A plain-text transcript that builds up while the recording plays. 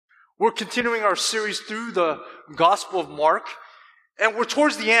We're continuing our series through the Gospel of Mark, and we're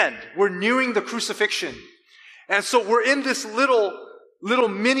towards the end. We're nearing the crucifixion. And so we're in this little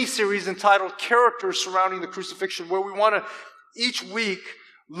mini-series entitled Characters Surrounding the Crucifixion, where we want to each week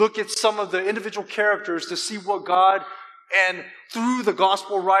look at some of the individual characters to see what God, and through the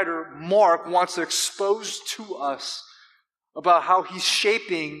Gospel writer Mark, wants to expose to us about how he's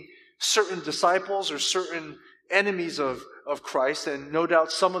shaping certain disciples or certain enemies of Christ, and no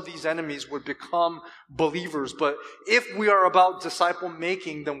doubt some of these enemies would become believers. But if we are about disciple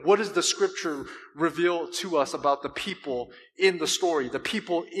making, then what does the scripture reveal to us about the people in the story, the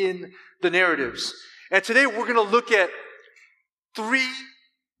people in the narratives? And today we're going to look at three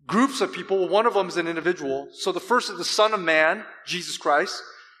groups of people. One of them is an individual. So the first is the Son of Man, Jesus Christ.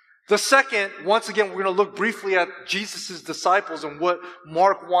 The second, once again, we're going to look briefly at Jesus' disciples and what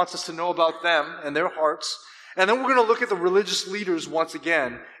Mark wants us to know about them and their hearts. And then we're going to look at the religious leaders once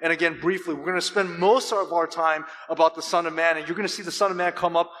again. And again, briefly, we're going to spend most of our time about the Son of Man. And you're going to see the Son of Man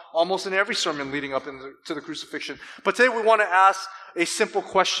come up almost in every sermon leading up to the crucifixion. But today we want to ask a simple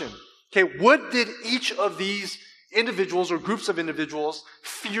question. Okay, what did each of these individuals or groups of individuals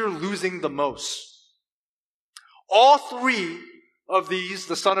fear losing the most? All three of these,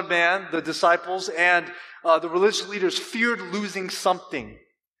 the Son of Man, the disciples, and the religious leaders, feared losing something.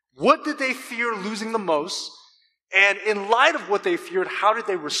 What did they fear losing the most? And in light of what they feared, how did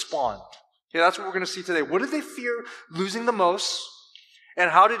they respond? Okay, that's what we're going to see today. What did they fear losing the most? And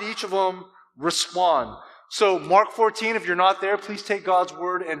how did each of them respond? So Mark 14, if you're not there, please take God's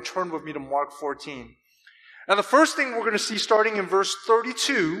word and turn with me to Mark 14. And the first thing we're going to see starting in verse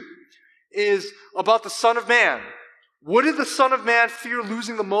 32 is about the Son of Man. What did the Son of Man fear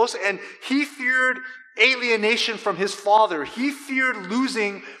losing the most? And he feared alienation from his Father. He feared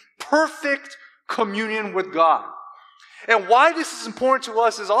losing perfect communion with God. And why this is important to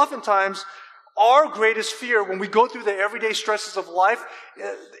us is oftentimes our greatest fear when we go through the everyday stresses of life,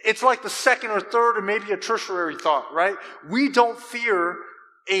 it's like the second or third or maybe a tertiary thought, right? We don't fear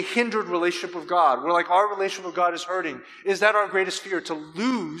a hindered relationship with God. We're like, our relationship with God is hurting. Is that our greatest fear? To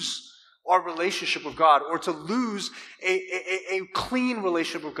lose our relationship with God, or to lose a clean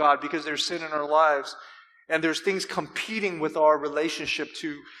relationship with God because there's sin in our lives and there's things competing with our relationship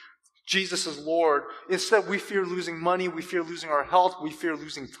to Jesus as Lord. Instead, we fear losing money, we fear losing our health, we fear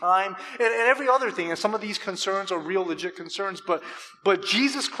losing time, and every other thing. And some of these concerns are real, legit concerns, but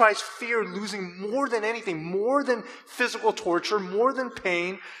Jesus Christ feared losing more than anything, more than physical torture, more than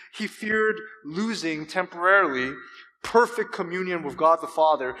pain. He feared losing temporarily perfect communion with God the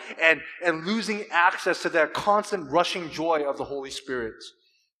Father and losing access to that constant rushing joy of the Holy Spirit.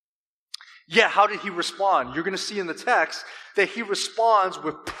 Yeah, how did he respond? You're going to see in the text that he responds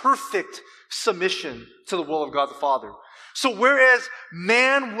with perfect submission to the will of God the Father. So whereas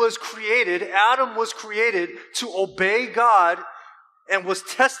man was created, Adam was created to obey God and was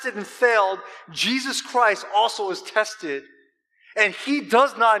tested and failed, Jesus Christ also is tested, and he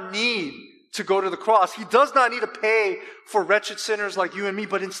does not need to go to the cross. He does not need to pay for wretched sinners like you and me,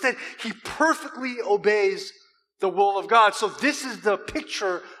 but instead he perfectly obeys the will of God. So this is the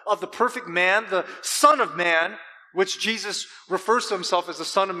picture of the perfect man, the Son of Man, which Jesus refers to himself as the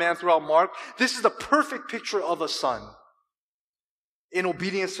Son of Man throughout Mark. This is the perfect picture of a son in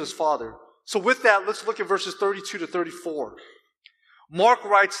obedience to his Father. So with that, let's look at verses 32 to 34. Mark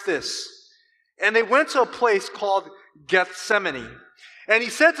writes this, "And they went to a place called Gethsemane. And he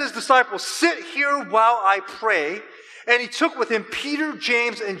said to his disciples, 'Sit here while I pray.' And he took with him Peter,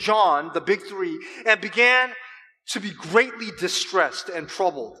 James, and John, the big three, and began to be greatly distressed and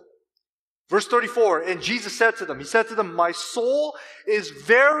troubled." Verse 34, "And Jesus said to them, 'My soul is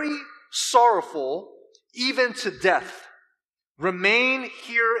very sorrowful, even to death. Remain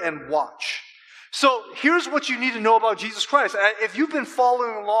here and watch.'" So here's what you need to know about Jesus Christ. If you've been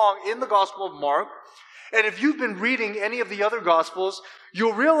following along in the Gospel of Mark, and if you've been reading any of the other Gospels,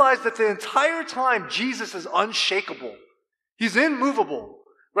 you'll realize that the entire time Jesus is unshakable. He's immovable,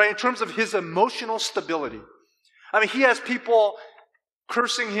 right, in terms of his emotional stability. I mean, he has people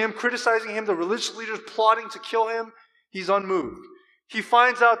cursing him, criticizing him, the religious leaders plotting to kill him. He's unmoved. He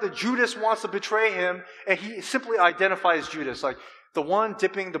finds out that Judas wants to betray him, and he simply identifies Judas, like, the one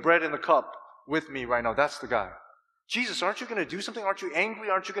dipping the bread in the cup with me right now, that's the guy. Jesus, aren't you going to do something? Aren't you angry?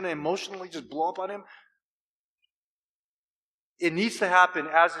 Aren't you going to emotionally just blow up on him? It needs to happen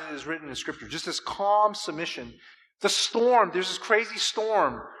as it is written in Scripture, just this calm submission. The storm, there's this crazy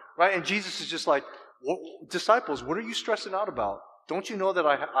storm, right? And Jesus is just like, disciples, what are you stressing out about? Don't you know that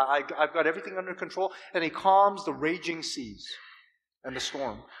I've got everything under control? And he calms the raging seas and the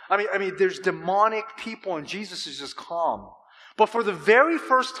storm. I mean, there's demonic people and Jesus is just calm. But for the very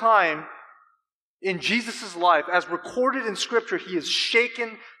first time in Jesus' life, as recorded in Scripture, he is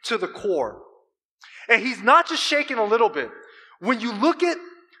shaken to the core. And he's not just shaken a little bit. When you look at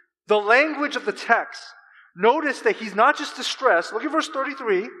the language of the text, notice that he's not just distressed. Look at verse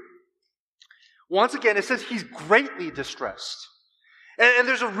 33. Once again, it says he's greatly distressed. And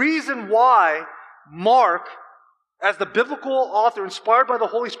there's a reason why Mark, as the biblical author, inspired by the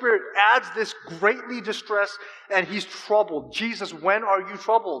Holy Spirit, adds this greatly distressed, and he's troubled. Jesus, when are you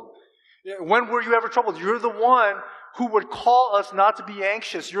troubled? When were you ever troubled? You're the one who would call us not to be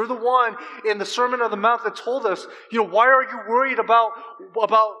anxious. You're the one in the Sermon on the Mount that told us, why are you worried about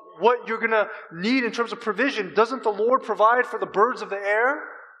what you're going to need in terms of provision? Doesn't the Lord provide for the birds of the air?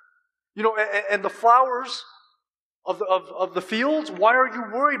 And the flowers of the fields? Why are you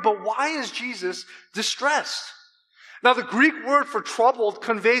worried? But why is Jesus distressed? Now, the Greek word for troubled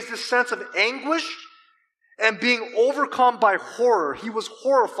conveys this sense of anguish and being overcome by horror. He was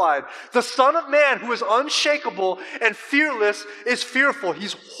horrified. The Son of Man, who is unshakable and fearless, is fearful.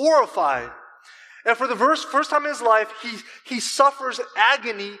 He's horrified. And for the first time in his life, he suffers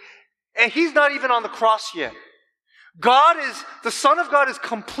agony, and he's not even on the cross yet. The Son of God is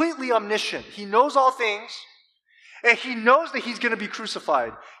completely omniscient. He knows all things, and he knows that he's going to be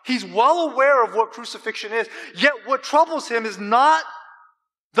crucified. He's well aware of what crucifixion is. Yet what troubles him is not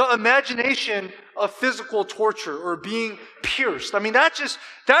the imagination of physical torture or being pierced. I mean, that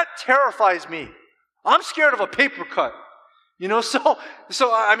terrifies me. I'm scared of a paper cut. So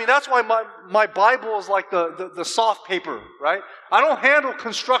I mean, that's why my Bible is like the soft paper, right? I don't handle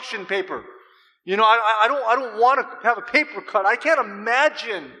construction paper. I don't want to have a paper cut. I can't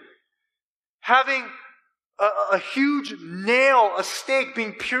imagine having a huge nail, a stake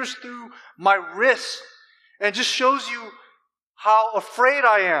being pierced through my wrist. And it just shows you how afraid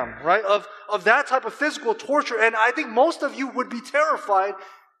I am, right, of that type of physical torture. And I think most of you would be terrified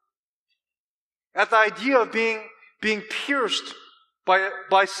at the idea of being pierced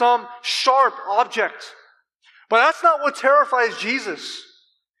by some sharp object. But that's not what terrifies Jesus.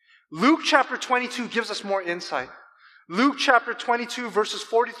 Luke chapter 22 gives us more insight. Luke chapter 22, verses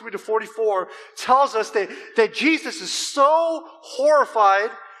 43 to 44, tells us that Jesus is so horrified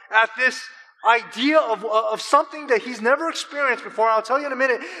at this idea of something that he's never experienced before. And I'll tell you in a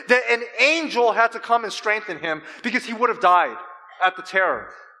minute that an angel had to come and strengthen him because he would have died at the terror.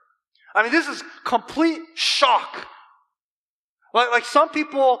 I mean, this is complete shock. Like some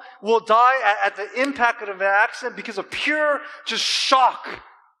people will die at the impact of an accident because of pure just shock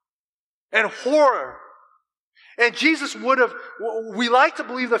and horror. And Jesus we like to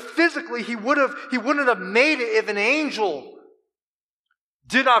believe that physically he wouldn't have made it if an angel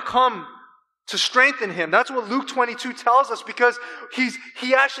did not come to strengthen him. That's what Luke 22 tells us, because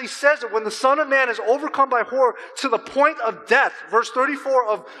he actually says that when the Son of Man is overcome by horror to the point of death, verse 34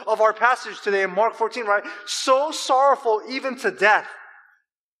 of our passage today in Mark 14, right? So sorrowful even to death.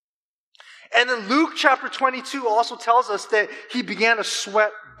 And then Luke chapter 22 also tells us that he began to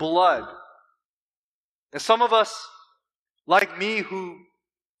sweat blood. And some of us, like me, who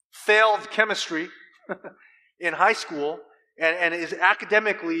failed chemistry in high school and is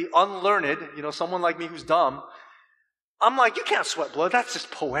academically unlearned, someone like me who's dumb, I'm like, you can't sweat blood. That's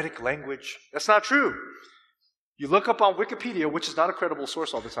just poetic language. That's not true. You look up on Wikipedia, which is not a credible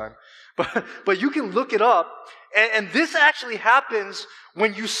source all the time, but you can look it up, and this actually happens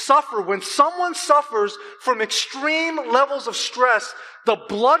when someone suffers from extreme levels of stress. The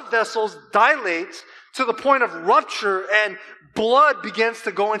blood vessels dilate to the point of rupture, and blood begins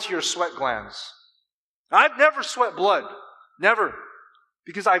to go into your sweat glands. I've never sweat blood. Never.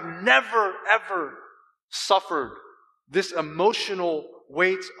 Because I've never, ever suffered this emotional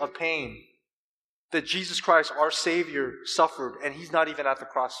weight of pain that Jesus Christ, our Savior, suffered, and he's not even at the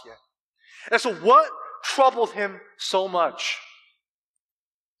cross yet. And so what troubled him so much?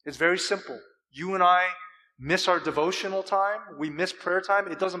 It's very simple. You and I miss our devotional time. We miss prayer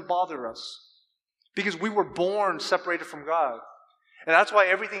time. It doesn't bother us because we were born separated from God. And that's why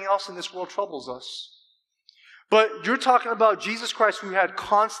everything else in this world troubles us. But you're talking about Jesus Christ, who had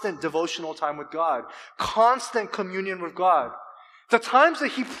constant devotional time with God, constant communion with God. The times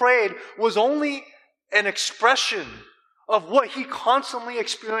that he prayed was only an expression of what he constantly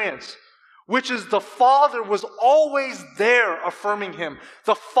experienced, which is the Father was always there affirming him.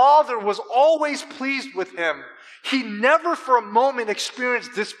 The Father was always pleased with him. He never for a moment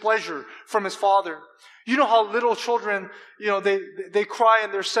experienced displeasure from his Father. You know how little children, they cry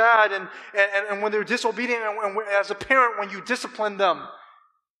and they're sad, and when they're disobedient, and as a parent, when you discipline them,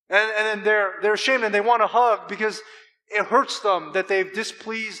 and then they're ashamed and they want to hug because it hurts them that they've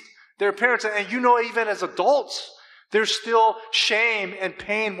displeased their parents. And even as adults, There's still shame and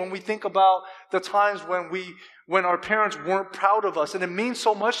pain when we think about the times when our parents weren't proud of us. And it means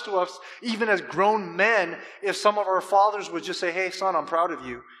so much to us, even as grown men, if some of our fathers would just say, hey, son, I'm proud of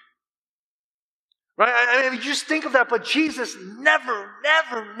you. Right? I mean, just think of that. But Jesus never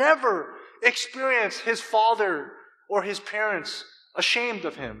experienced his father or his parents ashamed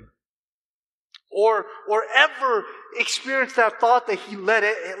of him. Or ever experienced that thought that he let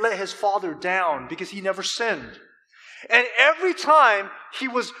his father down because he never sinned. And every time he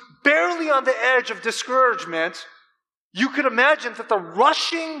was barely on the edge of discouragement, you could imagine that the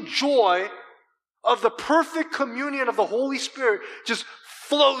rushing joy of the perfect communion of the Holy Spirit just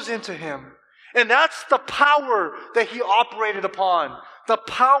flows into him. And that's the power that he operated upon. The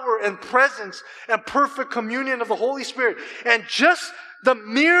power and presence and perfect communion of the Holy Spirit. And just the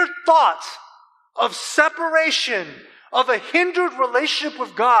mere thought of separation, of a hindered relationship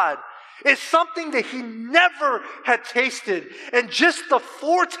with God, is something that he never had tasted. And just the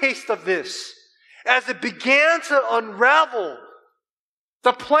foretaste of this, as it began to unravel,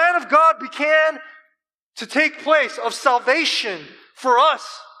 the plan of God began to take place of salvation for us.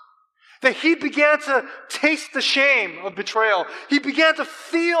 That he began to taste the shame of betrayal. He began to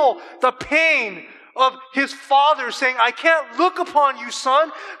feel the pain of his father saying, I can't look upon you,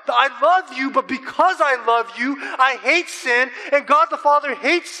 son. I love you, but because I love you, I hate sin. And God the Father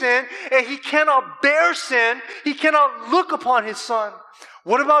hates sin, and he cannot bear sin. He cannot look upon his son.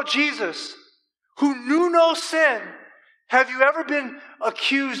 What about Jesus, who knew no sin? Have you ever been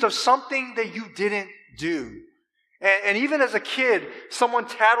accused of something that you didn't do? And even as a kid, someone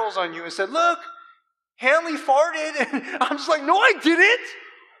tattles on you and said, look, Hanley farted. And I'm just like, no, I didn't.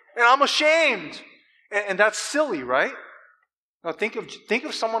 And I'm ashamed. And that's silly, right? Now think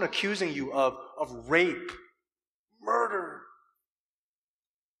of someone accusing you of rape, murder,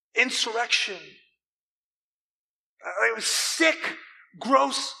 insurrection, sick,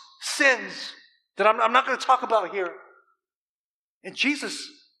 gross sins that I'm not going to talk about here. And Jesus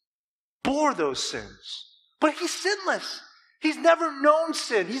bore those sins. But he's sinless. He's never known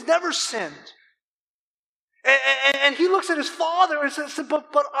sin. He's never sinned. And he looks at his father and says, but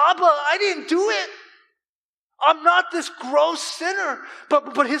Abba, I didn't do it. I'm not this gross sinner.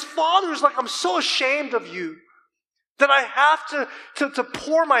 But his father is like, I'm so ashamed of you that I have to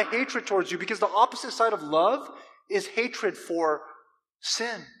pour my hatred towards you, because the opposite side of love is hatred for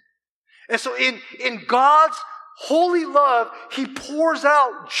sin. And so in God's holy love, he pours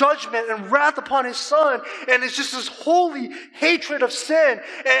out judgment and wrath upon his son, and it's just this holy hatred of sin,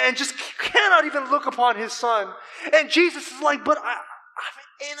 and just cannot even look upon his son. And Jesus is like, but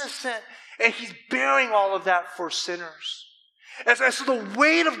I'm innocent. And he's bearing all of that for sinners. And so the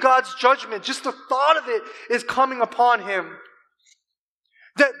weight of God's judgment, just the thought of it, is coming upon him.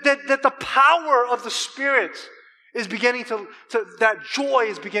 That the power of the Spirit is beginning that joy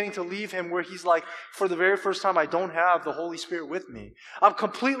is beginning to leave him, where he's like, for the very first time, I don't have the Holy Spirit with me. I'm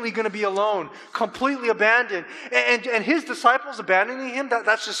completely going to be alone, completely abandoned. And his disciples abandoning him,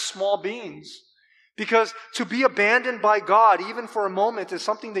 that's just small beans. Because to be abandoned by God, even for a moment, is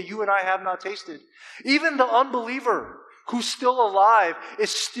something that you and I have not tasted. Even the unbeliever who's still alive is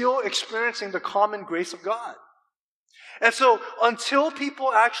still experiencing the common grace of God. And so until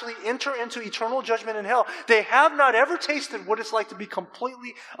people actually enter into eternal judgment in hell, they have not ever tasted what it's like to be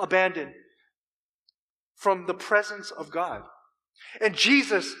completely abandoned from the presence of God. And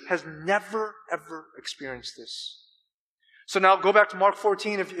Jesus has never, ever experienced this. So now go back to Mark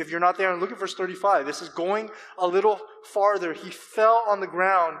 14 if you're not there, and look at verse 35. This is going a little farther. He fell on the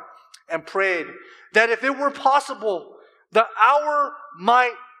ground and prayed that if it were possible, the hour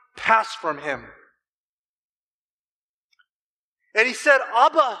might pass from him. And he said,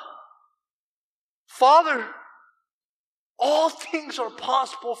 Abba, Father, all things are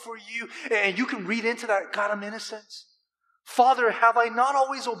possible for you. And you can read into that, God, I'm innocent. Father, have I not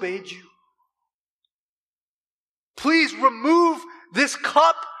always obeyed you? Please remove this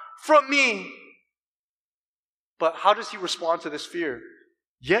cup from me. But how does he respond to this fear?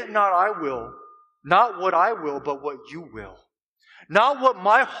 Yet not I will, not what I will, but what you will. Not what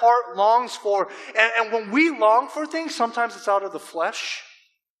my heart longs for. And when we long for things, sometimes it's out of the flesh.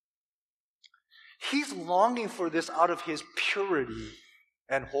 He's longing for this out of his purity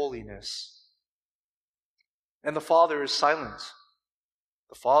and holiness. And the Father is silent.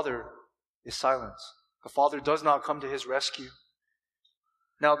 The Father is silent. The Father does not come to his rescue.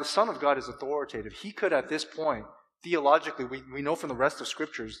 Now, the Son of God is authoritative. He could, at this point, theologically, we know from the rest of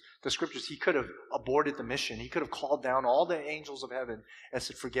the scriptures, he could have aborted the mission. He could have called down all the angels of heaven and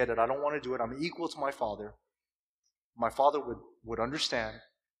said, forget it, I don't want to do it. I'm equal to my Father. My Father would understand.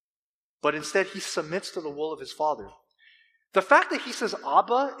 But instead, he submits to the will of his Father. The fact that he says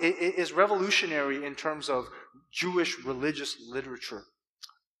Abba is revolutionary in terms of Jewish religious literature.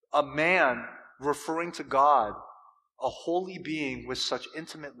 A man referring to God, a holy being with such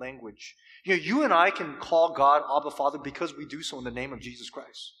intimate language. You and I can call God Abba Father because we do so in the name of Jesus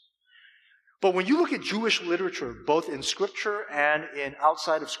Christ. But when you look at Jewish literature, both in Scripture and in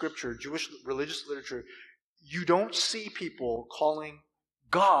outside of Scripture, Jewish religious literature, you don't see people calling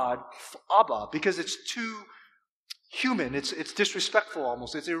God Abba because it's too human. It's disrespectful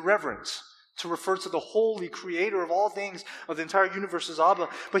almost. It's irreverent to refer to the holy creator of all things, of the entire universe as Abba.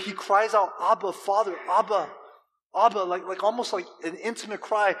 But he cries out, Abba, Father, Abba, Abba, like almost like an intimate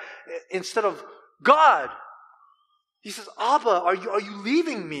cry instead of God. He says, Abba, are you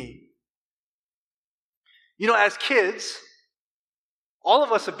leaving me? As kids, all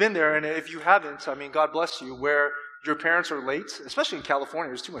of us have been there, and if you haven't, God bless you, where your parents are late, especially in California,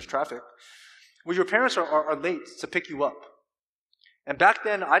 there's too much traffic, where your parents are late to pick you up. And back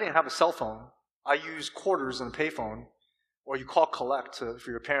then, I didn't have a cell phone. I used quarters and a payphone, or you call collect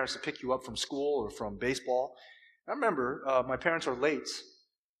for your parents to pick you up from school or from baseball. I remember my parents are late,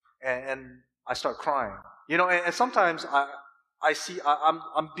 and I start crying. And sometimes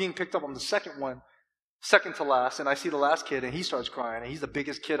I'm being picked up on the second to last, and I see the last kid, and he starts crying, and he's the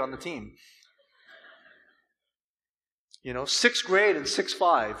biggest kid on the team. 6th grade and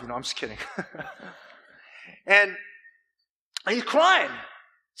 6'5", I'm just kidding. and he's crying.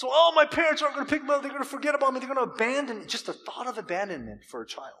 So, my parents aren't going to pick me up, they're going to forget about me, they're going to abandon me. Just the thought of abandonment for a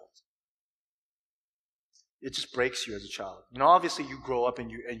child. It just breaks you as a child. Obviously you grow up and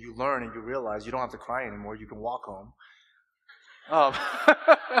you learn and you realize you don't have to cry anymore, you can walk home.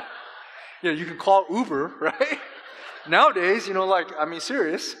 You can call Uber, right? Nowadays,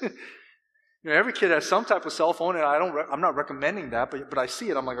 serious. Every kid has some type of cell phone, and I'm not recommending that, but I see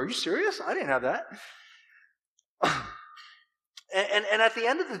it. I'm like, are you serious? I didn't have that. and at the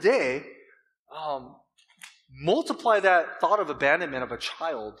end of the day, multiply that thought of abandonment of a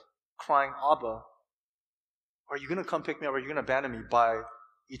child crying, Abba, are you going to come pick me up? Or are you going to abandon me by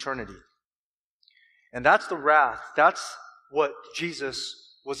eternity? And that's the wrath. That's what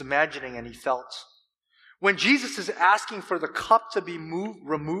Jesus was imagining and he felt. When Jesus is asking for the cup to be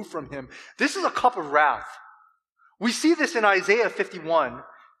removed from him, this is a cup of wrath. We see this in Isaiah 51,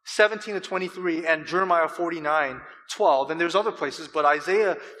 17 to 23, and Jeremiah 49, 12. And there's other places, but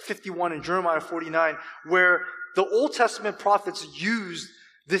Isaiah 51 and Jeremiah 49, where the Old Testament prophets used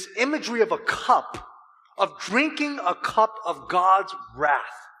this imagery of a cup, of drinking a cup of God's wrath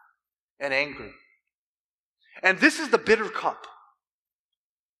and anger. And this is the bitter cup.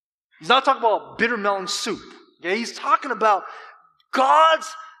 He's not talking about bitter melon soup. Okay? He's talking about God's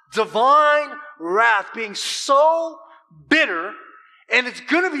divine wrath being so bitter, and it's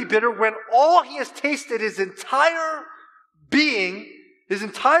going to be bitter when all he has tasted his entire being, his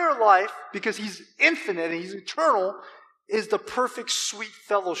entire life, because he's infinite and he's eternal, is the perfect sweet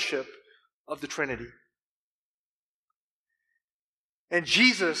fellowship of the Trinity. And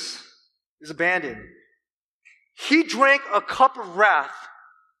Jesus is abandoned. He drank a cup of wrath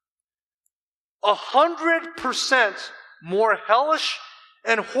 100% more hellish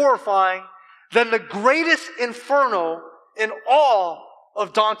and horrifying than the greatest inferno in all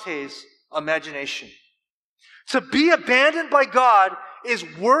of Dante's imagination. To be abandoned by God is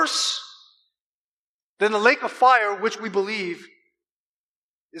worse than the lake of fire, which we believe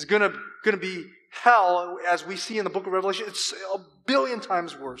is going to be hell, as we see in the book of Revelation. It's 1 billion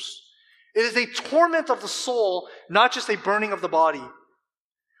times worse. It is a torment of the soul, not just a burning of the body.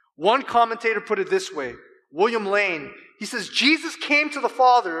 One commentator put it this way, William Lane. He says, Jesus came to the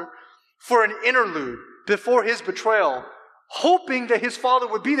Father for an interlude before his betrayal, hoping that his Father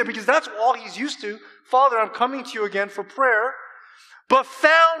would be there because that's all he's used to. Father, I'm coming to you again for prayer. But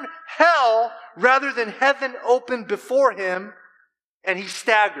found hell rather than heaven open before him, and he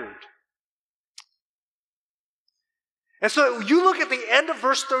staggered. And so you look at the end of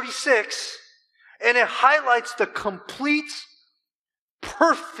verse 36, and it highlights the complete,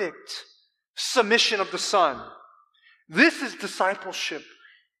 perfect submission of the Son. This is discipleship.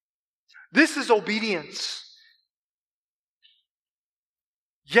 This is obedience.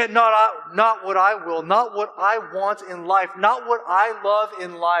 Yet not what I will, not what I want in life, not what I love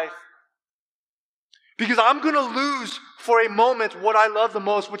in life. Because I'm going to lose for a moment what I love the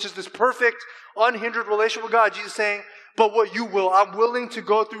most, which is this perfect, unhindered relationship with God. Jesus saying, but what you will, I'm willing to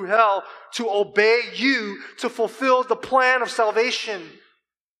go through hell to obey you, to fulfill the plan of salvation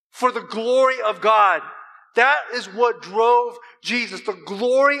for the glory of God. That is what drove Jesus, the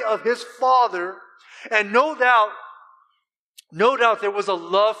glory of his Father. And no doubt there was a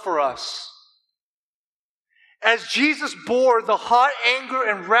love for us. As Jesus bore the hot anger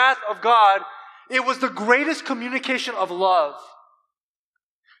and wrath of God, it was the greatest communication of love.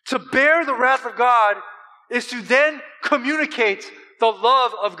 To bear the wrath of God is to then communicate the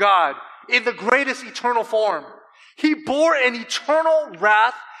love of God in the greatest eternal form. He bore an eternal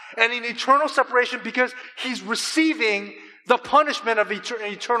wrath and an eternal separation because he's receiving the punishment of an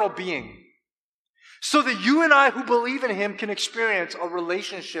eternal being. So that you and I who believe in him can experience a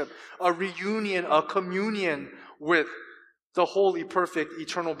relationship, a reunion, a communion with the holy, perfect,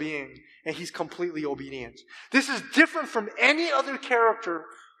 eternal being. And he's completely obedient. This is different from any other character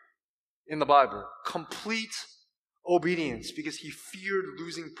in the Bible. Complete obedience because he feared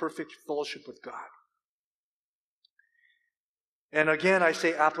losing perfect fellowship with God. And again, I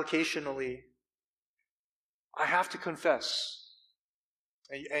say applicationally, I have to confess,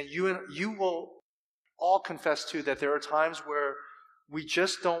 and you will all confess too, that there are times where we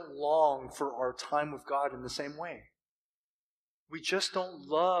just don't long for our time with God in the same way. We just don't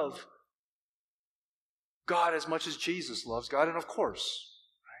love God as much as Jesus loves God, and of course,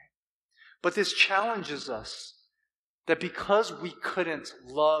 right? But this challenges us that because we couldn't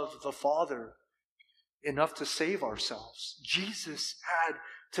love the Father enough to save ourselves, Jesus had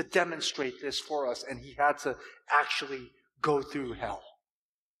to demonstrate this for us, and he had to actually go through hell,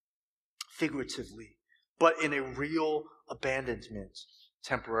 figuratively, but in a real abandonment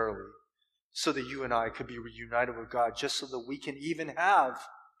temporarily, so that you and I could be reunited with God, just so that we can even have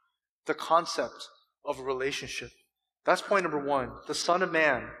the concept of a relationship. That's point number one. The Son of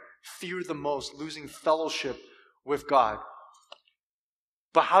Man feared the most losing fellowship with God.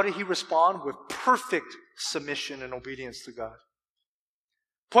 But how did he respond? With perfect submission and obedience to God.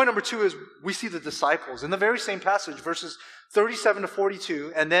 Point number two is we see the disciples in the very same passage, verses 37 to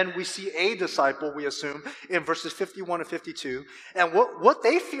 42, and then we see a disciple, we assume, in verses 51 to 52. And what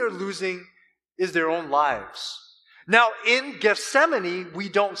they fear losing is their own lives. Now, in Gethsemane, we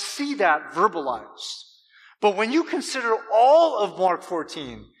don't see that verbalized. But when you consider all of Mark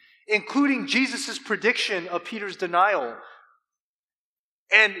 14, including Jesus' prediction of Peter's denial,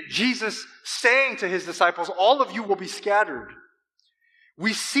 and Jesus saying to his disciples, all of you will be scattered,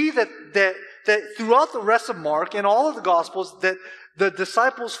 we see that throughout the rest of Mark and all of the Gospels, that the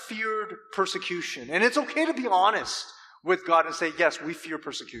disciples feared persecution. And it's okay to be honest with God and say, yes, we fear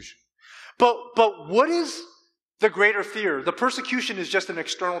persecution. But what is the greater fear? The persecution is just an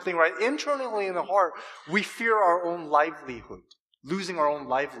external thing, right? Internally in the heart, we fear our own livelihood, losing our own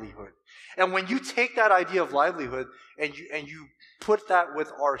livelihood. And when you take that idea of livelihood and you put that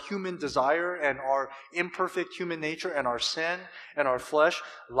with our human desire and our imperfect human nature and our sin and our flesh,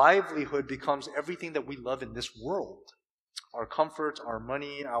 livelihood becomes everything that we love in this world. Our comforts, our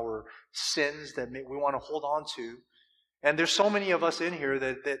money, our sins that we want to hold on to. And there's so many of us in here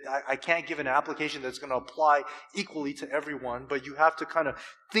that I can't give an application that's going to apply equally to everyone, but you have to kind of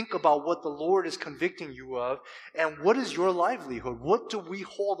think about what the Lord is convicting you of, and what is your livelihood? What do we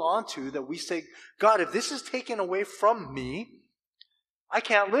hold on to that we say, God, if this is taken away from me, I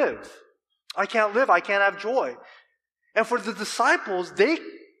can't live. I can't live. I can't have joy. And for the disciples, they,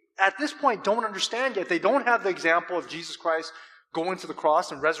 at this point, don't understand yet. They don't have the example of Jesus Christ going to the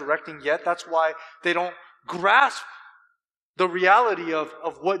cross and resurrecting yet. That's why they don't grasp the reality of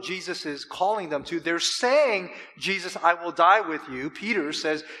what Jesus is calling them to. They're saying, Jesus, I will die with you. Peter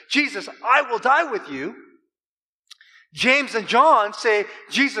says, Jesus, I will die with you. James and John say,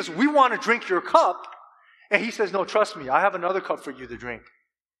 Jesus, we want to drink your cup. And he says, no, trust me, I have another cup for you to drink.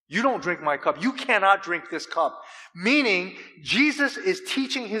 You don't drink my cup. You cannot drink this cup. Meaning, Jesus is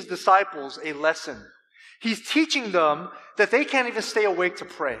teaching his disciples a lesson. He's teaching them that they can't even stay awake to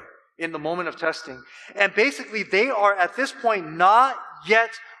pray in the moment of testing. And basically, they are at this point not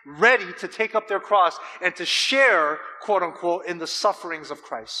yet ready to take up their cross and to share, quote unquote, in the sufferings of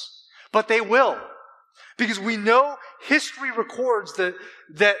Christ. But they will. Because we know history records that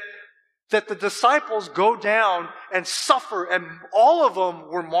the disciples go down and suffer, and all of them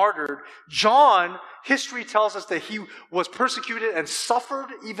were martyred. John, history tells us that he was persecuted and suffered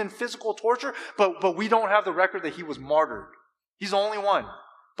even physical torture, but we don't have the record that he was martyred. He's the only one.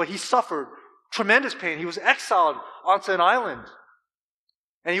 But he suffered tremendous pain. He was exiled onto an island.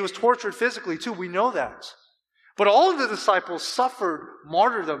 And he was tortured physically too. We know that. But all of the disciples suffered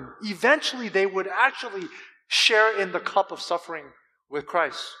martyrdom. Eventually they would actually share in the cup of suffering with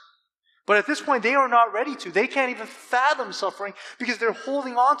Christ. But at this point, they are not ready to. They can't even fathom suffering because they're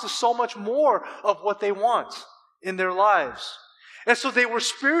holding on to so much more of what they want in their lives. And so they were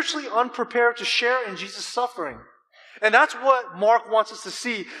spiritually unprepared to share in Jesus' suffering. And that's what Mark wants us to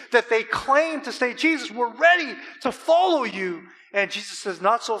see, that they claim to say, Jesus, we're ready to follow you. And Jesus says,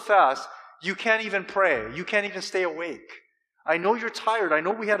 not so fast. You can't even pray. You can't even stay awake. I know you're tired. I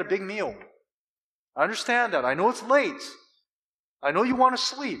know we had a big meal. I understand that. I know it's late. I know you want to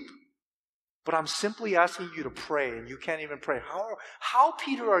sleep. But I'm simply asking you to pray, and you can't even pray. How,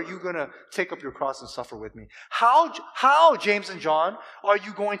 Peter, are you going to take up your cross and suffer with me? How, James and John, are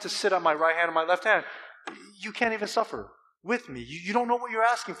you going to sit on my right hand and my left hand? You can't even suffer with me. You don't know what you're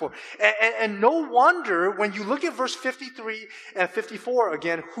asking for. And no wonder, when you look at verse 53 and 54,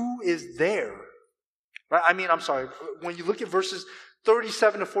 again, who is there? Right? When you look at verses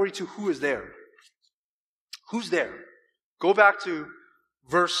 37 to 42, who is there? Who's there? Go back to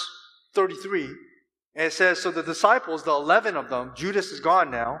verse 33, and it says, so the disciples, the 11 of them, Judas is gone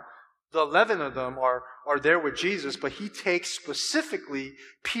now, the 11 of them are there with Jesus, but he takes specifically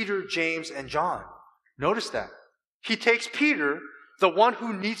Peter, James, and John. Notice that. He takes Peter, the one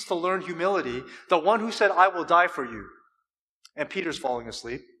who needs to learn humility, the one who said, I will die for you. And Peter's falling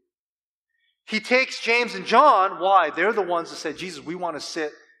asleep. He takes James and John. Why? They're the ones that said, Jesus, we want to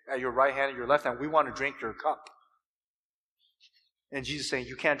sit at your right hand and your left hand. We want to drink your cup. And Jesus saying,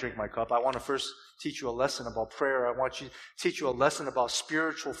 you can't drink my cup. I want to first teach you a lesson about prayer. I want to teach you a lesson about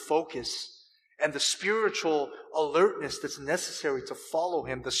spiritual focus and the spiritual alertness that's necessary to follow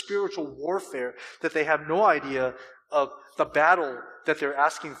him, the spiritual warfare that they have no idea of, the battle that they're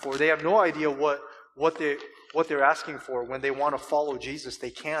asking for. They have no idea what they're asking for when they want to follow Jesus.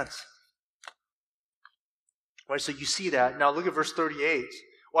 They can't. Right, so you see that. Now look at verse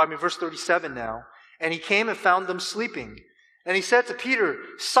 37 now. And he came and found them sleeping. And he said to Peter,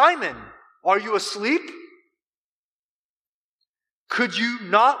 Simon, are you asleep? Could you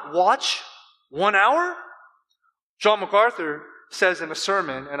not watch 1 hour? John MacArthur says in a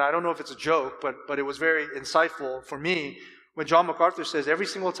sermon, and I don't know if it's a joke, but it was very insightful for me, when John MacArthur says every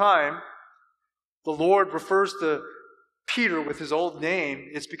single time the Lord refers to Peter with his old name,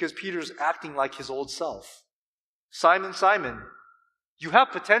 it's because Peter's acting like his old self. Simon, Simon, you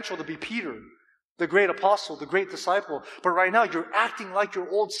have potential to be Peter, the great apostle, the great disciple. But right now, you're acting like your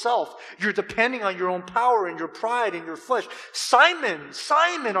old self. You're depending on your own power and your pride and your flesh. Simon,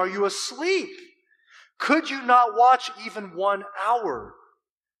 Simon, are you asleep? Could you not watch even 1 hour?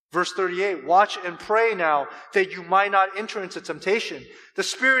 Verse 38, watch and pray now that you might not enter into temptation. The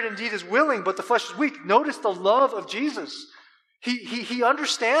spirit indeed is willing, but the flesh is weak. Notice the love of Jesus. He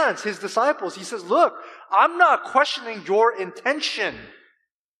understands his disciples. He says, look, I'm not questioning your intention.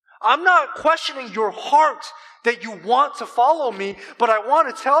 I'm not questioning your heart that you want to follow me, but I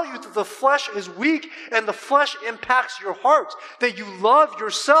want to tell you that the flesh is weak and the flesh impacts your heart, that you love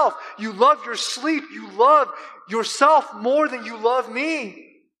yourself, you love your sleep, you love yourself more than you love me.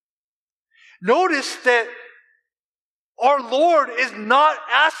 Notice that our Lord is not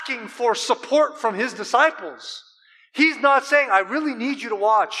asking for support from his disciples. He's not saying, I really need you to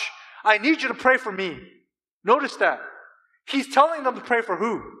watch. I need you to pray for me. Notice that. He's telling them to pray for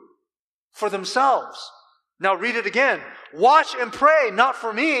who? For themselves. Now read it again. Watch and pray, not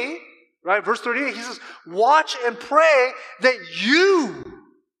for me. Right? Verse 38, he says, watch and pray that you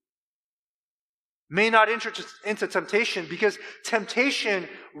may not enter into temptation, because temptation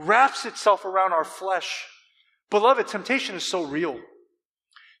wraps itself around our flesh. Beloved, temptation is so real.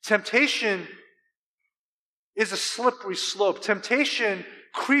 Temptation is a slippery slope. Temptation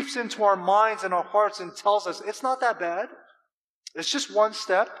creeps into our minds and our hearts and tells us, it's not that bad. It's just one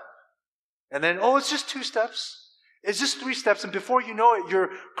step. And then, it's just 2 steps. It's just 3 steps. And before you know it, you're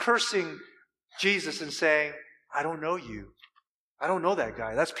cursing Jesus and saying, I don't know you. I don't know that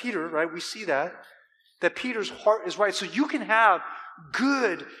guy. That's Peter, right? We see that Peter's heart is right. So you can have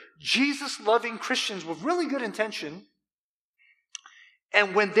good, Jesus-loving Christians with really good intention.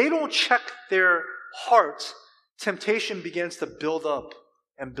 And when they don't check their heart, temptation begins to build up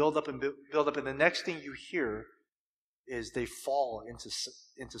and build up and build up. And the next thing you hear is they fall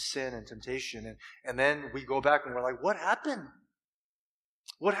into sin and temptation. And then we go back and we're like, what happened?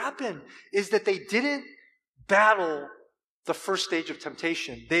 What happened is that they didn't battle the first stage of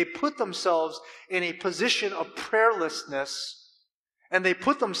temptation. They put themselves in a position of prayerlessness, and they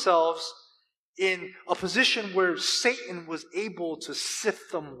put themselves in a position where Satan was able to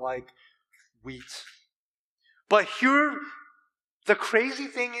sift them like wheat. But here, the crazy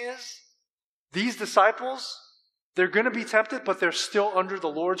thing is, these disciples, they're going to be tempted, but they're still under the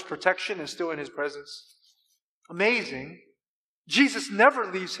Lord's protection and still in his presence. Amazing. Jesus never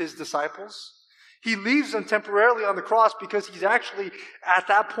leaves his disciples. He leaves them temporarily on the cross because he's actually, at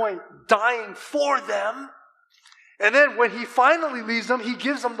that point, dying for them. And then when he finally leaves them, he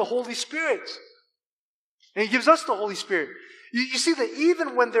gives them the Holy Spirit. And He gives us the Holy Spirit. You see that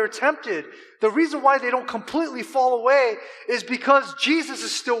even when they're tempted, the reason why they don't completely fall away is because Jesus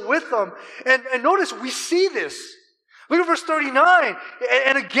is still with them. And notice, we see this. Look at verse 39.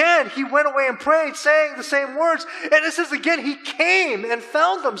 And again, He went away and prayed, saying the same words. And it says again, He came and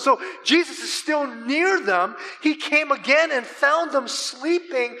found them. So Jesus is still near them. He came again and found them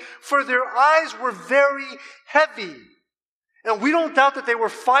sleeping, for their eyes were very heavy. And we don't doubt that they were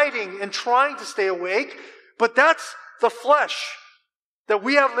fighting and trying to stay awake, but that's the flesh, that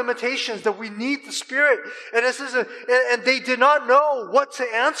we have limitations, that we need the Spirit. And it says, and they did not know what to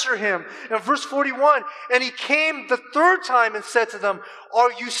answer Him. And verse 41, and He came the third time and said to them,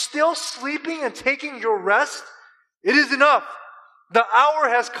 are you still sleeping and taking your rest? It is enough. The hour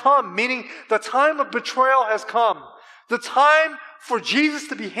has come, meaning the time of betrayal has come. The time for Jesus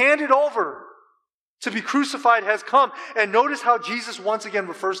to be handed over, to be crucified, has come. And notice how Jesus once again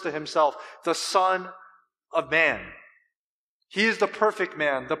refers to Himself, the Son of Man. He is the perfect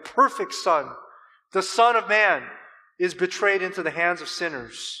man, the perfect Son. The Son of Man is betrayed into the hands of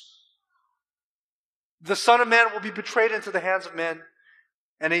sinners. The Son of Man will be betrayed into the hands of men.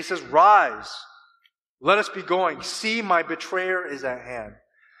 And He says, rise, let us be going. See, my betrayer is at hand.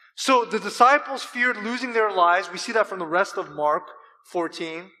 So the disciples feared losing their lives. We see that from the rest of Mark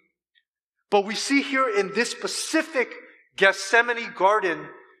 14. But we see here in this specific Gethsemane garden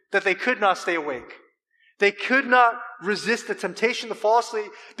that they could not stay awake. They could not resist the temptation to fall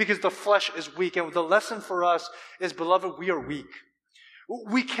asleep because the flesh is weak. And the lesson for us is, beloved, we are weak.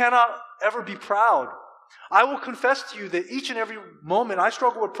 We cannot ever be proud. I will confess to you that each and every moment I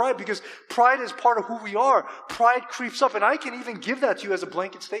struggle with pride because pride is part of who we are. Pride creeps up, and I can even give that to you as a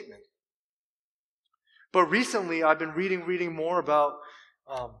blanket statement. But recently, I've been reading more about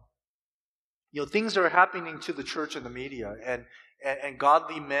things that are happening to the church and the media, and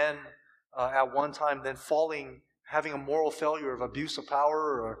godly men at one time then having a moral failure of abuse of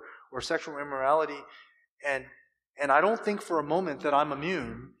power or sexual immorality. And I don't think for a moment that I'm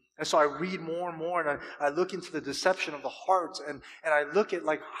immune. And so I read more and more, and I look into the deception of the hearts, and I look at,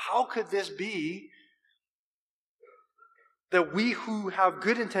 how could this be that we who have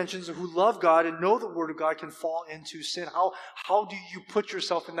good intentions and who love God and know the Word of God can fall into sin? How do you put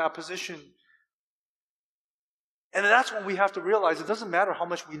yourself in that position? And that's when we have to realize it doesn't matter how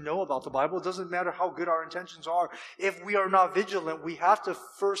much we know about the Bible. It doesn't matter how good our intentions are. If we are not vigilant, we have to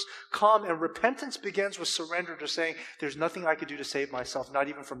first come. And repentance begins with surrender to saying, there's nothing I could do to save myself, not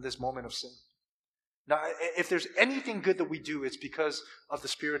even from this moment of sin. Now, if there's anything good that we do, it's because of the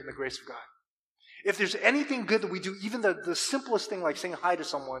Spirit and the grace of God. If there's anything good that we do, even the simplest thing like saying hi to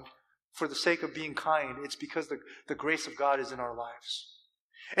someone for the sake of being kind, it's because the grace of God is in our lives.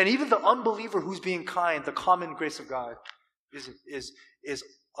 And even the unbeliever who's being kind, the common grace of God is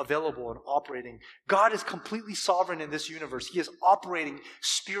available and operating. God is completely sovereign in this universe. He is operating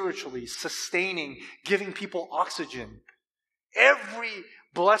spiritually, sustaining, giving people oxygen. Every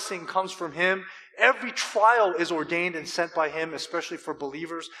blessing comes from Him. Every trial is ordained and sent by Him, especially for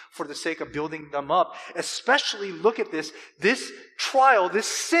believers, for the sake of building them up. Especially, look at this trial, this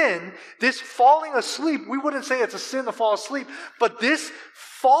sin, this falling asleep. We wouldn't say it's a sin to fall asleep, but this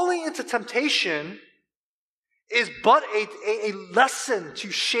falling into temptation is but a lesson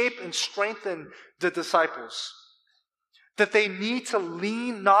to shape and strengthen the disciples. That they need to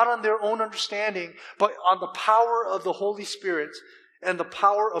lean not on their own understanding, but on the power of the Holy Spirit and the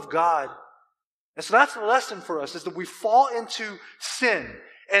power of God. And so that's the lesson for us, is that we fall into sin.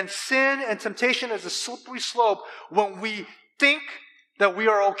 And sin and temptation is a slippery slope when we think that we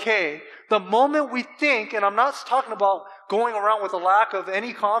are okay. The moment we think, and I'm not talking about going around with a lack of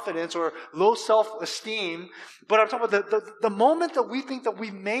any confidence or low self-esteem, but I'm talking about the moment that we think that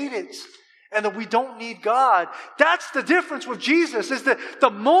we've made it and that we don't need God. That's the difference with Jesus, is that the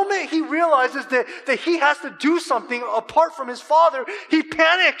moment He realizes that He has to do something apart from His Father, He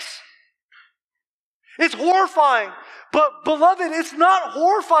panics. It's horrifying. But beloved, it's not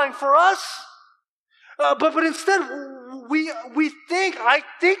horrifying for us. But instead, I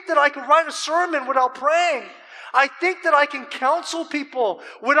think that I can write a sermon without praying. I think that I can counsel people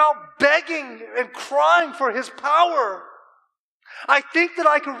without begging and crying for His power. I think that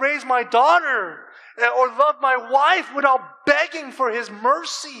I can raise my daughter or love my wife without begging for His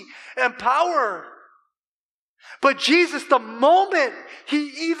mercy and power. But Jesus, the moment He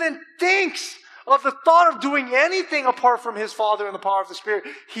even thinks of the thought of doing anything apart from His Father and the power of the Spirit,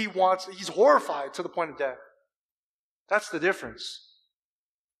 He's horrified to the point of death. That's the difference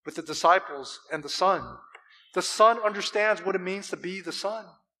with the disciples and the Son. The Son understands what it means to be the Son.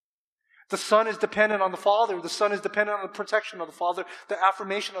 The Son is dependent on the Father. The Son is dependent on the protection of the Father, the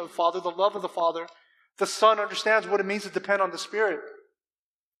affirmation of the Father, the love of the Father. The Son understands what it means to depend on the Spirit.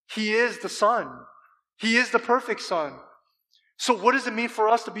 He is the Son. He is the perfect Son. So what does it mean for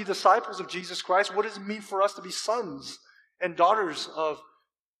us to be disciples of Jesus Christ? What does it mean for us to be sons and daughters of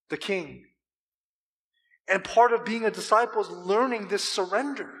the King? And part of being a disciple is learning this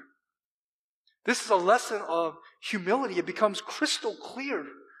surrender. This is a lesson of humility. It becomes crystal clear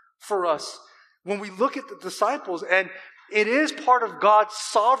for us when we look at the disciples. And it is part of God's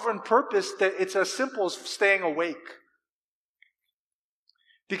sovereign purpose that it's as simple as staying awake.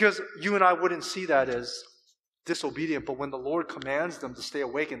 Because you and I wouldn't see that as disobedient, but when the Lord commands them to stay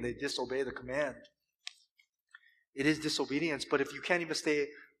awake and they disobey the command, it is disobedience. But if you can't even stay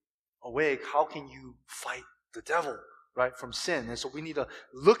awake, how can you fight the devil, right, from sin? And so we need to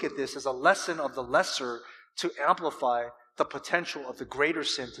look at this as a lesson of the lesser to amplify the potential of the greater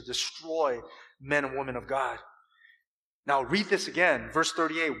sin to destroy men and women of God. Now read this again, verse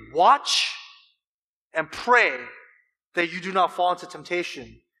 38. Watch and pray that you do not fall into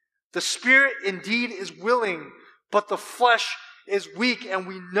temptation. The spirit indeed is willing, but the flesh is weak. And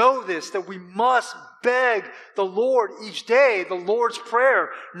we know this, that we must beg the Lord each day, the Lord's Prayer.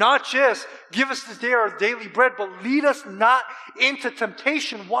 Not just give us this day our daily bread, but lead us not into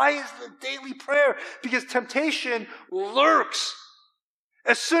temptation. Why is the daily prayer? Because temptation lurks.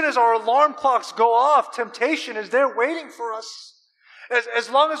 As soon as our alarm clocks go off, temptation is there waiting for us.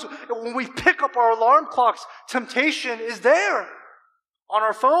 As long as when we pick up our alarm clocks, temptation is there. On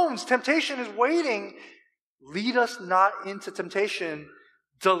our phones, temptation is waiting. Lead us not into temptation.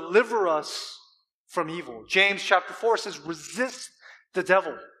 Deliver us from evil. James chapter 4 says, resist the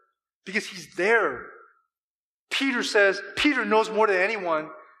devil because he's there. Peter knows more than anyone.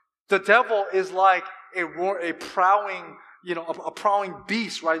 The devil is like a prowling, a prowling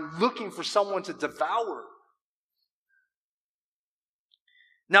beast, right? Looking for someone to devour.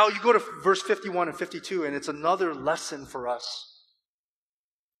 Now you go to verse 51 and 52, and it's another lesson for us.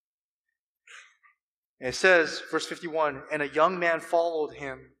 And it says, verse 51, and a young man followed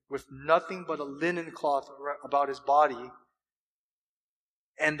him with nothing but a linen cloth about his body,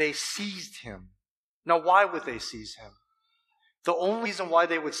 and they seized him. Now, why would they seize him? The only reason why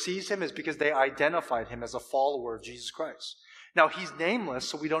they would seize him is because they identified him as a follower of Jesus Christ. Now, he's nameless,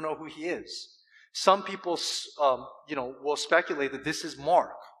 so we don't know who he is. Some people, will speculate that this is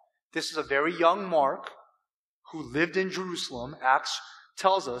Mark. This is a very young Mark who lived in Jerusalem. Acts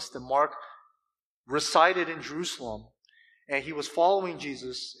tells us that Mark resided in Jerusalem, and he was following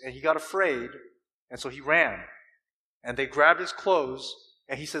Jesus, and he got afraid, and so he ran. And they grabbed his clothes,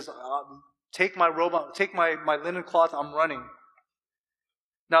 and he says, take my robe, take my linen cloth, I'm running.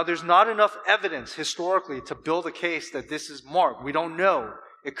 Now, there's not enough evidence historically to build a case that this is Mark. We don't know.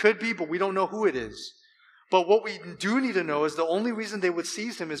 It could be, but we don't know who it is. But what we do need to know is the only reason they would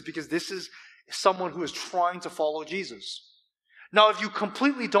seize him is because this is someone who is trying to follow Jesus. Now, if you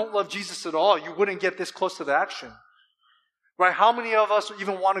completely don't love Jesus at all, you wouldn't get this close to the action. Right? How many of us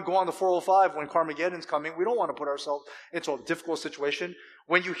even want to go on the 405 when Carmageddon's coming? We don't want to put ourselves into a difficult situation.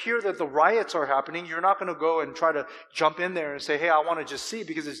 When you hear that the riots are happening, you're not going to go and try to jump in there and say, hey, I want to just see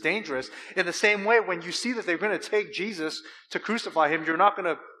because it's dangerous. In the same way, when you see that they're going to take Jesus to crucify him, you're not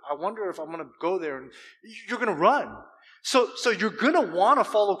going to, I wonder if I'm going to go there. And you're going to run. So you're going to want to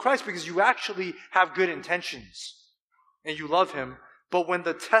follow Christ because you actually have good intentions and you love him. But when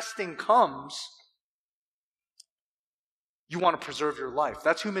the testing comes, you want to preserve your life.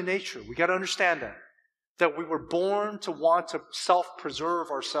 That's human nature. We got to understand that. That we were born to want to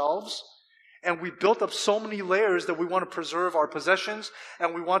self-preserve ourselves. And we built up so many layers that we want to preserve our possessions.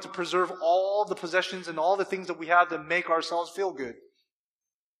 And we want to preserve all the possessions and all the things that we have that make ourselves feel good.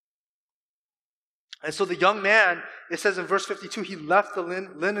 And so the young man, it says in verse 52, he left the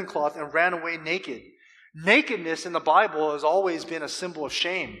linen cloth and ran away naked. Nakedness in the Bible has always been a symbol of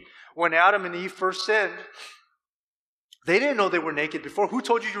shame. When Adam and Eve first sinned, they didn't know they were naked before. Who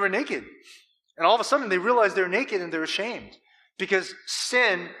told you were naked? And all of a sudden they realized they're naked and they're ashamed because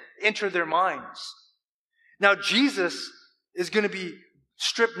sin entered their minds. Now Jesus is going to be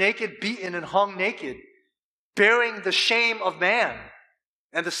stripped naked, beaten, and hung naked, bearing the shame of man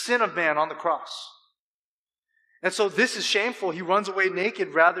and the sin of man on the cross. And so this is shameful. He runs away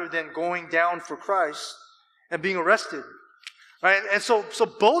naked rather than going down for Christ and being arrested. Right? And so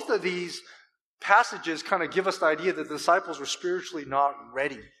both of these passages kind of give us the idea that the disciples were spiritually not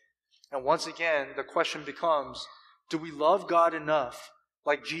ready. And once again, the question becomes, do we love God enough,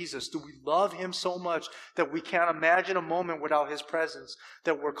 like Jesus? Do we love him so much that we can't imagine a moment without his presence,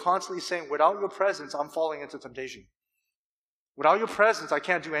 that we're constantly saying, without your presence, I'm falling into temptation. Without your presence, I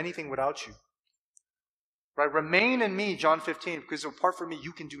can't do anything without you. Right? Remain in me, John 15, because apart from me,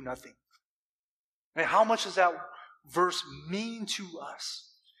 you can do nothing. I mean, how much does that verse mean to us?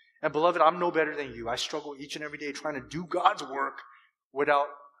 And beloved, I'm no better than you. I struggle each and every day trying to do God's work without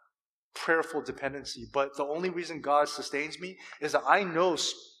prayerful dependency. But the only reason God sustains me is that I know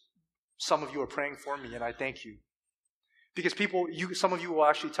some of you are praying for me, and I thank you. Because some of you will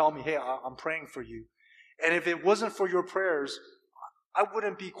actually tell me, hey, I'm praying for you. And if it wasn't for your prayers, I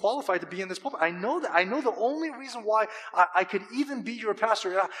wouldn't be qualified to be in this pulpit. I know that. I know the only reason why I could even be your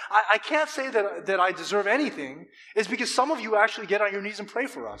pastor. I can't say that I deserve anything is because some of you actually get on your knees and pray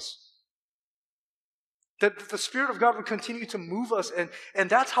for us. That the Spirit of God would continue to move us, and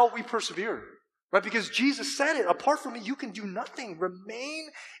that's how we persevere. Right? Because Jesus said it, apart from me, you can do nothing. Remain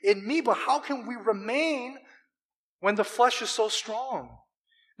in me. But how can we remain when the flesh is so strong?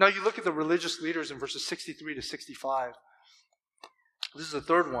 Now you look at the religious leaders in verses 63 to 65. This is the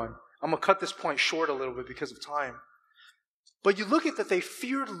third one. I'm going to cut this point short a little bit because of time. But you look at that they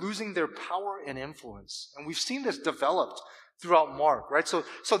feared losing their power and influence. And we've seen this developed throughout Mark, right? So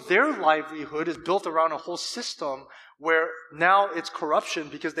their livelihood is built around a whole system where now it's corruption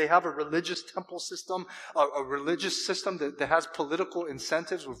because they have a religious temple system, a religious system that has political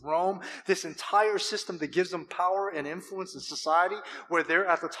incentives with Rome, this entire system that gives them power and influence in society where they're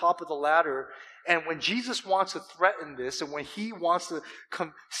at the top of the ladder. And when Jesus wants to threaten this, and when he wants to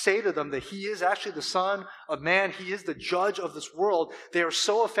say to them that he is actually the Son of Man, he is the judge of this world, they are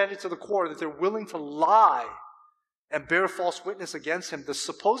so offended to the core that they're willing to lie and bear false witness against him. The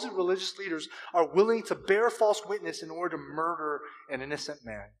supposed religious leaders are willing to bear false witness in order to murder an innocent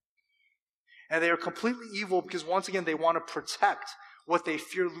man. And they are completely evil because, once again, they want to protect what they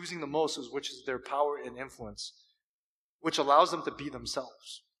fear losing the most, which is their power and influence, which allows them to be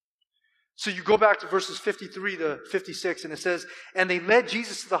themselves. So you go back to verses 53 to 56, and it says, and they led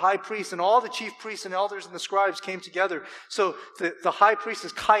Jesus to the high priest, and all the chief priests and elders and the scribes came together. So the high priest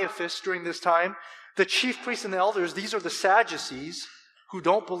is Caiaphas during this time. The chief priests and the elders, these are the Sadducees who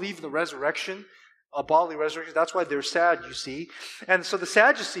don't believe in the resurrection, a bodily resurrection. That's why they're sad, you see. And so the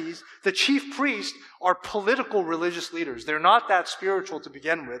Sadducees, the chief priests, are political religious leaders. They're not that spiritual to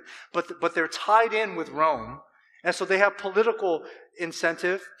begin with, but they're tied in with Rome. And so they have political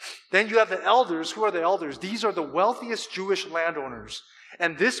incentive. Then you have the elders. Who are the elders? These are the wealthiest Jewish landowners.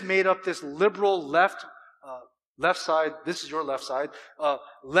 And this made up this liberal left side, this is your left side,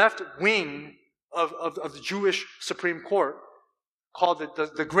 left wing of the Jewish Supreme Court, called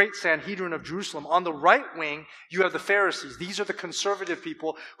the Great Sanhedrin of Jerusalem. On the right wing, you have the Pharisees. These are the conservative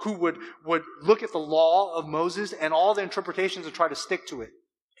people who would look at the law of Moses and all the interpretations and try to stick to it.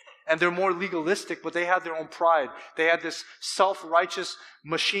 And they're more legalistic, but they have their own pride. They had this self-righteous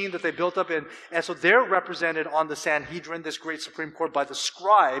machine that they built up in. And so they're represented on the Sanhedrin, this great Supreme Court, by the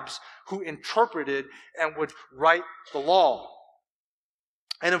scribes who interpreted and would write the law.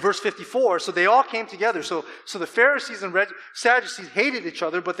 And in verse 54, so they all came together. So the Pharisees and Sadducees hated each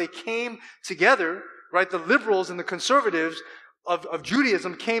other, but they came together, right? The liberals and the conservatives of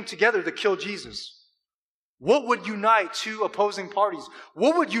Judaism came together to kill Jesus. What would unite two opposing parties?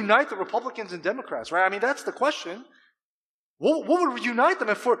 What would unite the Republicans and Democrats, right? I mean, that's the question. What would unite them?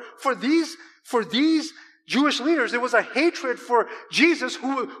 And for these Jewish leaders, there was a hatred for Jesus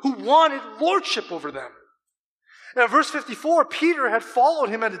who wanted lordship over them. Now, verse 54, Peter had followed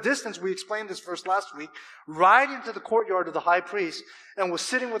him at a distance. We explained this verse last week, right into the courtyard of the high priest, and was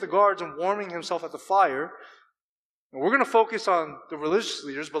sitting with the guards and warming himself at the fire. And we're going to focus on the religious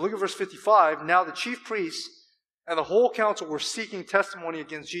leaders, but look at verse 55. Now the chief priests and the whole council were seeking testimony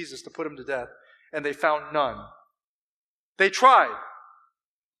against Jesus to put him to death, and they found none. They tried.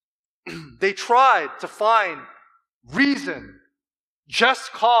 They tried to find reason,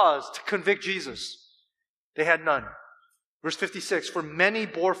 just cause to convict Jesus. They had none. Verse 56, for many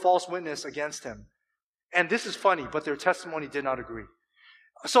bore false witness against him. And this is funny, but their testimony did not agree.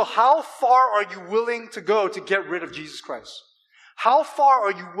 So how far are you willing to go to get rid of Jesus Christ? How far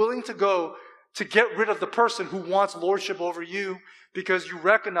are you willing to go to get rid of the person who wants lordship over you because you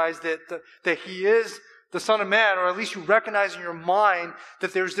recognize that he is the Son of Man, or at least you recognize in your mind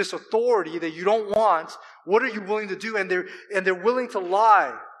that there's this authority that you don't want? What are you willing to do? And they're willing to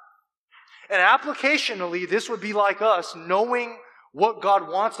lie. And applicationally, this would be like us knowing what God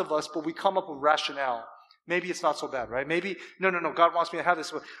wants of us, but we come up with rationale. Maybe it's not so bad, right? Maybe, no, God wants me to have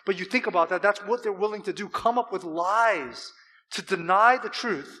this. But you think about that, that's what they're willing to do. Come up with lies to deny the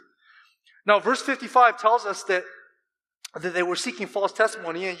truth. Now, verse 55 tells us that they were seeking false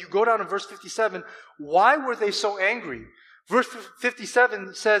testimony. And you go down to verse 57, why were they so angry? Verse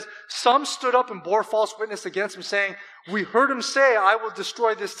 57 says, some stood up and bore false witness against him, saying, we heard him say, I will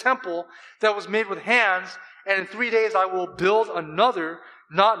destroy this temple that was made with hands, and in 3 days I will build another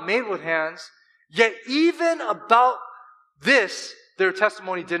not made with hands. Yet even about this, their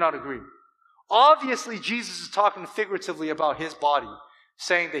testimony did not agree. Obviously, Jesus is talking figuratively about his body,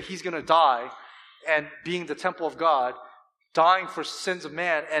 saying that he's going to die and being the temple of God, dying for sins of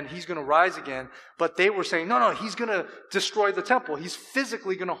man, and he's going to rise again. But they were saying, no, he's going to destroy the temple. He's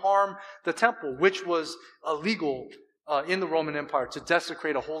physically going to harm the temple, which was illegal in the Roman Empire to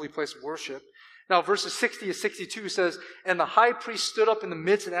desecrate a holy place of worship. Now, verses 60 to 62 says, and the high priest stood up in the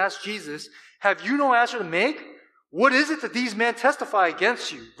midst and asked Jesus, have you no answer to make? What is it that these men testify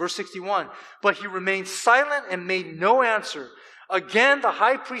against you? Verse 61, but he remained silent and made no answer. Again, the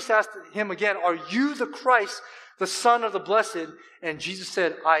high priest asked him again, are you the Christ, the Son of the Blessed? And Jesus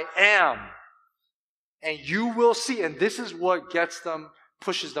said, I am. And you will see. And this is what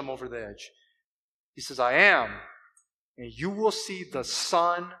pushes them over the edge. He says, I am. And you will see the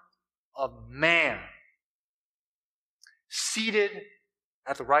Son of Man seated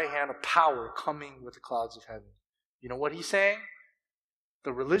at the right hand of power, coming with the clouds of heaven. You know what he's saying?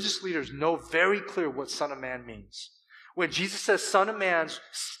 The religious leaders know very clear what Son of Man means. When Jesus says Son of Man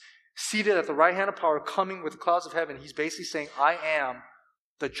seated at the right hand of power, coming with the clouds of heaven, he's basically saying, I am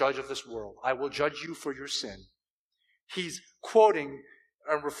the judge of this world. I will judge you for your sin. He's quoting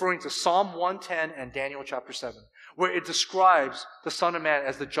and referring to Psalm 110 and Daniel chapter 7, where it describes the Son of Man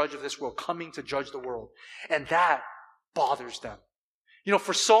as the judge of this world, coming to judge the world. And that bothers them. You know,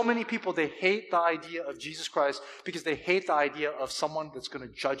 for so many people, they hate the idea of Jesus Christ because they hate the idea of someone that's going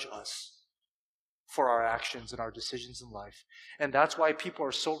to judge us for our actions and our decisions in life. And that's why people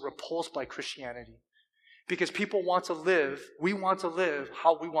are so repulsed by Christianity. Because people want to live, we want to live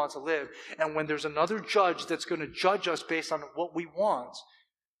how we want to live. And when there's another judge that's going to judge us based on what we want,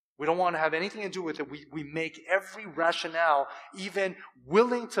 we don't want to have anything to do with it. We make every rationale, even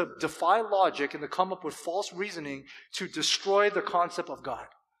willing to defy logic and to come up with false reasoning to destroy the concept of God.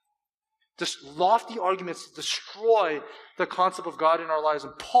 Just lofty arguments to destroy the concept of God in our lives.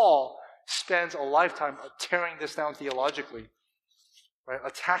 And Paul spends a lifetime tearing this down theologically, right?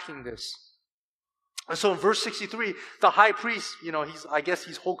 Attacking this. And so in verse 63, the high priest, I guess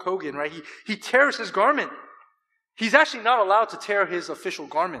he's Hulk Hogan, right? He tears his garment. He's actually not allowed to tear his official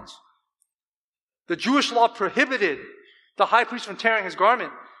garments. The Jewish law prohibited the high priest from tearing his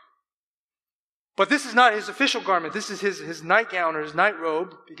garment. But this is not his official garment. This is his nightgown or his night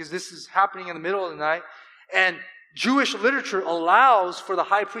robe, because this is happening in the middle of the night. And Jewish literature allows for the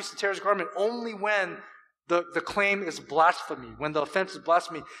high priest to tear his garment only when the claim is blasphemy, when the offense is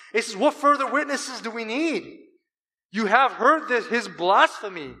blasphemy. It says, what further witnesses do we need? You have heard his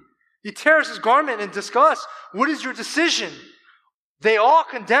blasphemy. He tears his garment in disgust. What is your decision? They all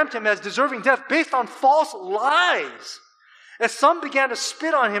condemned him as deserving death based on false lies. As some began to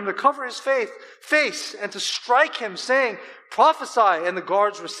spit on him to cover his face and to strike him, saying, prophesy, and the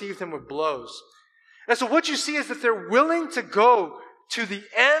guards received him with blows. And so what you see is that they're willing to go to the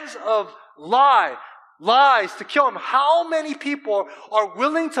ends of lies to kill him. How many people are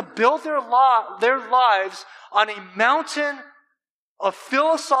willing to build their lives on a mountain of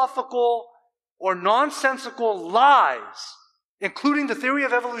philosophical or nonsensical lies, including the theory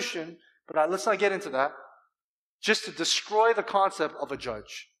of evolution, but let's not get into that, just to destroy the concept of a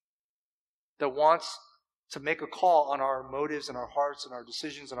judge that wants to make a call on our motives and our hearts and our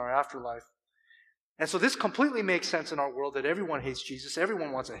decisions and our afterlife. And so this completely makes sense in our world that everyone hates Jesus.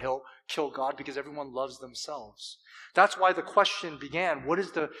 Everyone wants to kill God because everyone loves themselves. That's why the question began, what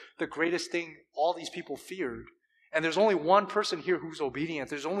is the greatest thing all these people feared? And there's only one person here who's obedient.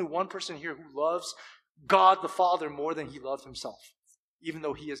 There's only one person here who loves God the Father more than he loved himself, even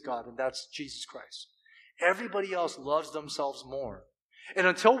though he is God, and that's Jesus Christ. Everybody else loves themselves more. And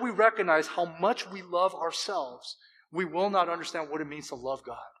until we recognize how much we love ourselves, we will not understand what it means to love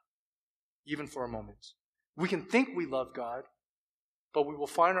God, even for a moment. We can think we love God, but we will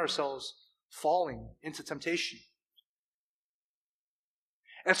find ourselves falling into temptation.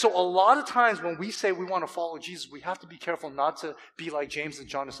 And so a lot of times when we say we want to follow Jesus, we have to be careful not to be like James and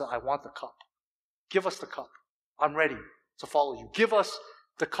John and say, I want the cup. Give us the cup. I'm ready to follow you. Give us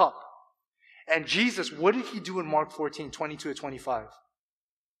the cup. And Jesus, what did he do in Mark 14, 22 to 25?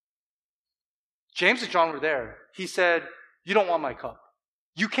 James and John were there. He said, you don't want my cup.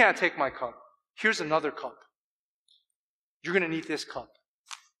 You can't take my cup. Here's another cup. You're going to need this cup.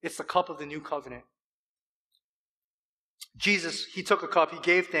 It's the cup of the new covenant. Jesus, he took a cup, he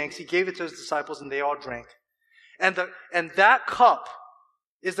gave thanks, he gave it to his disciples, and they all drank. And that cup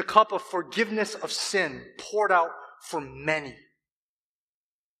is the cup of forgiveness of sin poured out for many.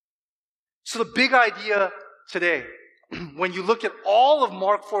 So the big idea today, when you look at all of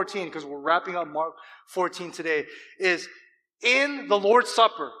Mark 14, because we're wrapping up Mark 14 today, is in the Lord's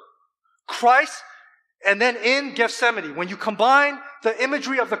Supper, Christ, and then in Gethsemane, when you combine the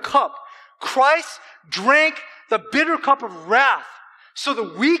imagery of the cup, Christ drank the bitter cup of wrath so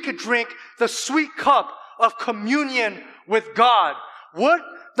that we could drink the sweet cup of communion with God. What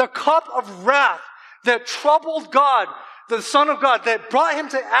the cup of wrath that troubled God, the Son of God, that brought him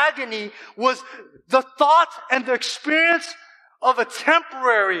to agony, was the thought and the experience of a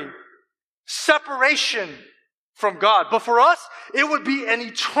temporary separation from God. But for us, it would be an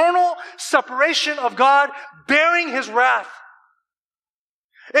eternal separation of God, bearing his wrath.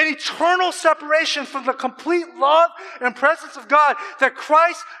 An eternal separation from the complete love and presence of God, that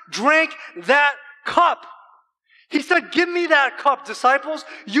Christ drank that cup. He said, give me that cup, disciples.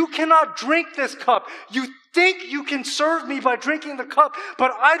 You cannot drink this cup. You think you can serve me by drinking the cup,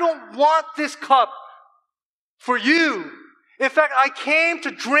 but I don't want this cup for you. In fact, I came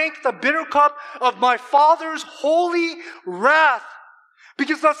to drink the bitter cup of my Father's holy wrath,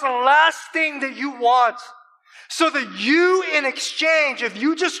 because that's the last thing that you want. So that you, in exchange, if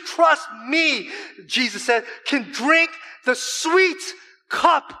you just trust me, Jesus said, can drink the sweet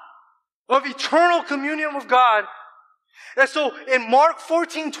cup of eternal communion with God. And so in Mark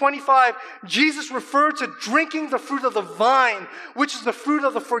 14:25, Jesus referred to drinking the fruit of the vine, which is the fruit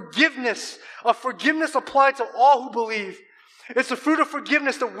of the forgiveness, of forgiveness applied to all who believe. It's the fruit of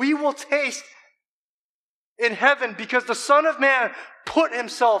forgiveness that we will taste in heaven, because the Son of Man put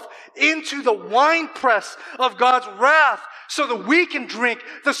himself into the winepress of God's wrath so that we can drink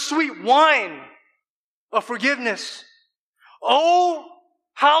the sweet wine of forgiveness. Oh,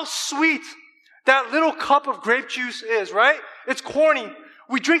 how sweet that little cup of grape juice is, right? It's corny.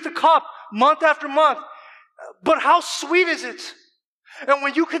 We drink the cup month after month. But how sweet is it? And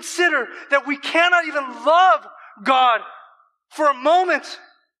when you consider that we cannot even love God for a moment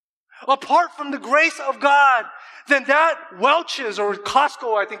apart from the grace of God, then that Welch's, or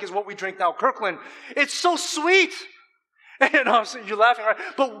Costco, I think is what we drink now, Kirkland, it's so sweet. And obviously you're laughing, right?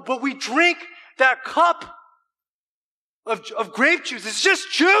 But we drink that cup of grape juice. It's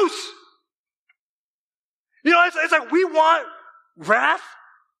just juice. You know, it's like we want wrath.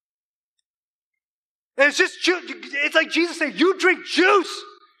 And it's just juice. It's like Jesus said, you drink juice.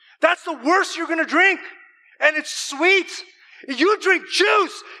 That's the worst you're going to drink. And it's sweet. You drink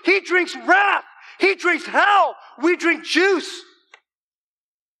juice. He drinks wrath. He drinks hell. We drink juice.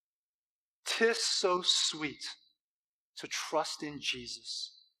 'Tis so sweet to trust in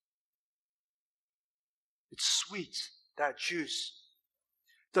Jesus. It's sweet, that juice.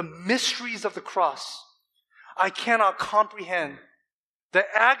 The mysteries of the cross, I cannot comprehend. The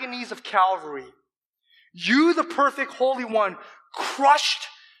agonies of Calvary. You, the perfect Holy One, crushed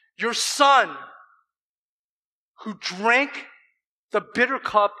your Son, who drank the bitter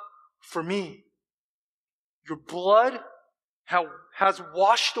cup for me. Your blood has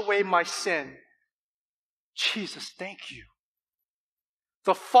washed away my sin. Jesus, thank you.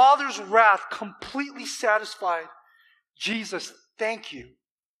 The Father's wrath completely satisfied. Jesus, thank you.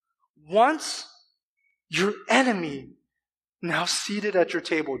 Once your enemy, now seated at your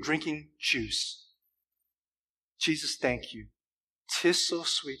table drinking juice. Jesus, thank you. 'Tis so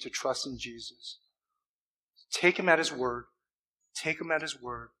sweet to trust in Jesus. Take him at his word. Take him at his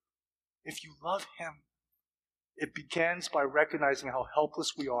word. If you love him, it begins by recognizing how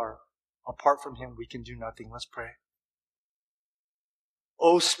helpless we are. Apart from him, we can do nothing. Let's pray.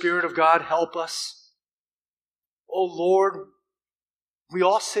 Oh, Spirit of God, help us. Oh, Lord, we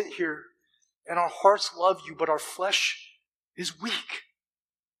all sit here and our hearts love you, but our flesh is weak.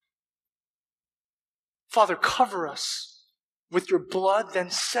 Father, cover us with your blood, then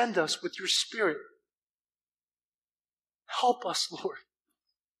send us with your Spirit. Help us, Lord,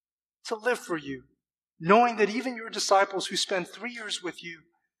 to live for you, knowing that even your disciples who spent 3 years with you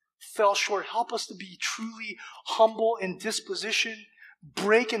fell short. Help us to be truly humble in disposition,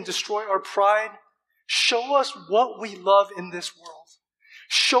 break and destroy our pride. Show us what we love in this world.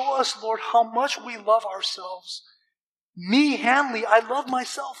 Show us, Lord, how much we love ourselves. Me, Hanley, I love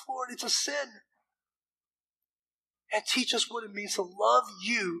myself, Lord. It's a sin. And teach us what it means to love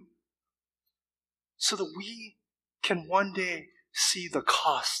you so that we can one day see the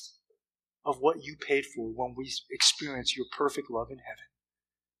cost of what you paid for when we experience your perfect love in heaven.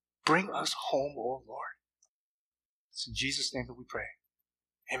 Bring us home, O Lord. It's in Jesus' name that we pray.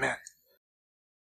 Amen.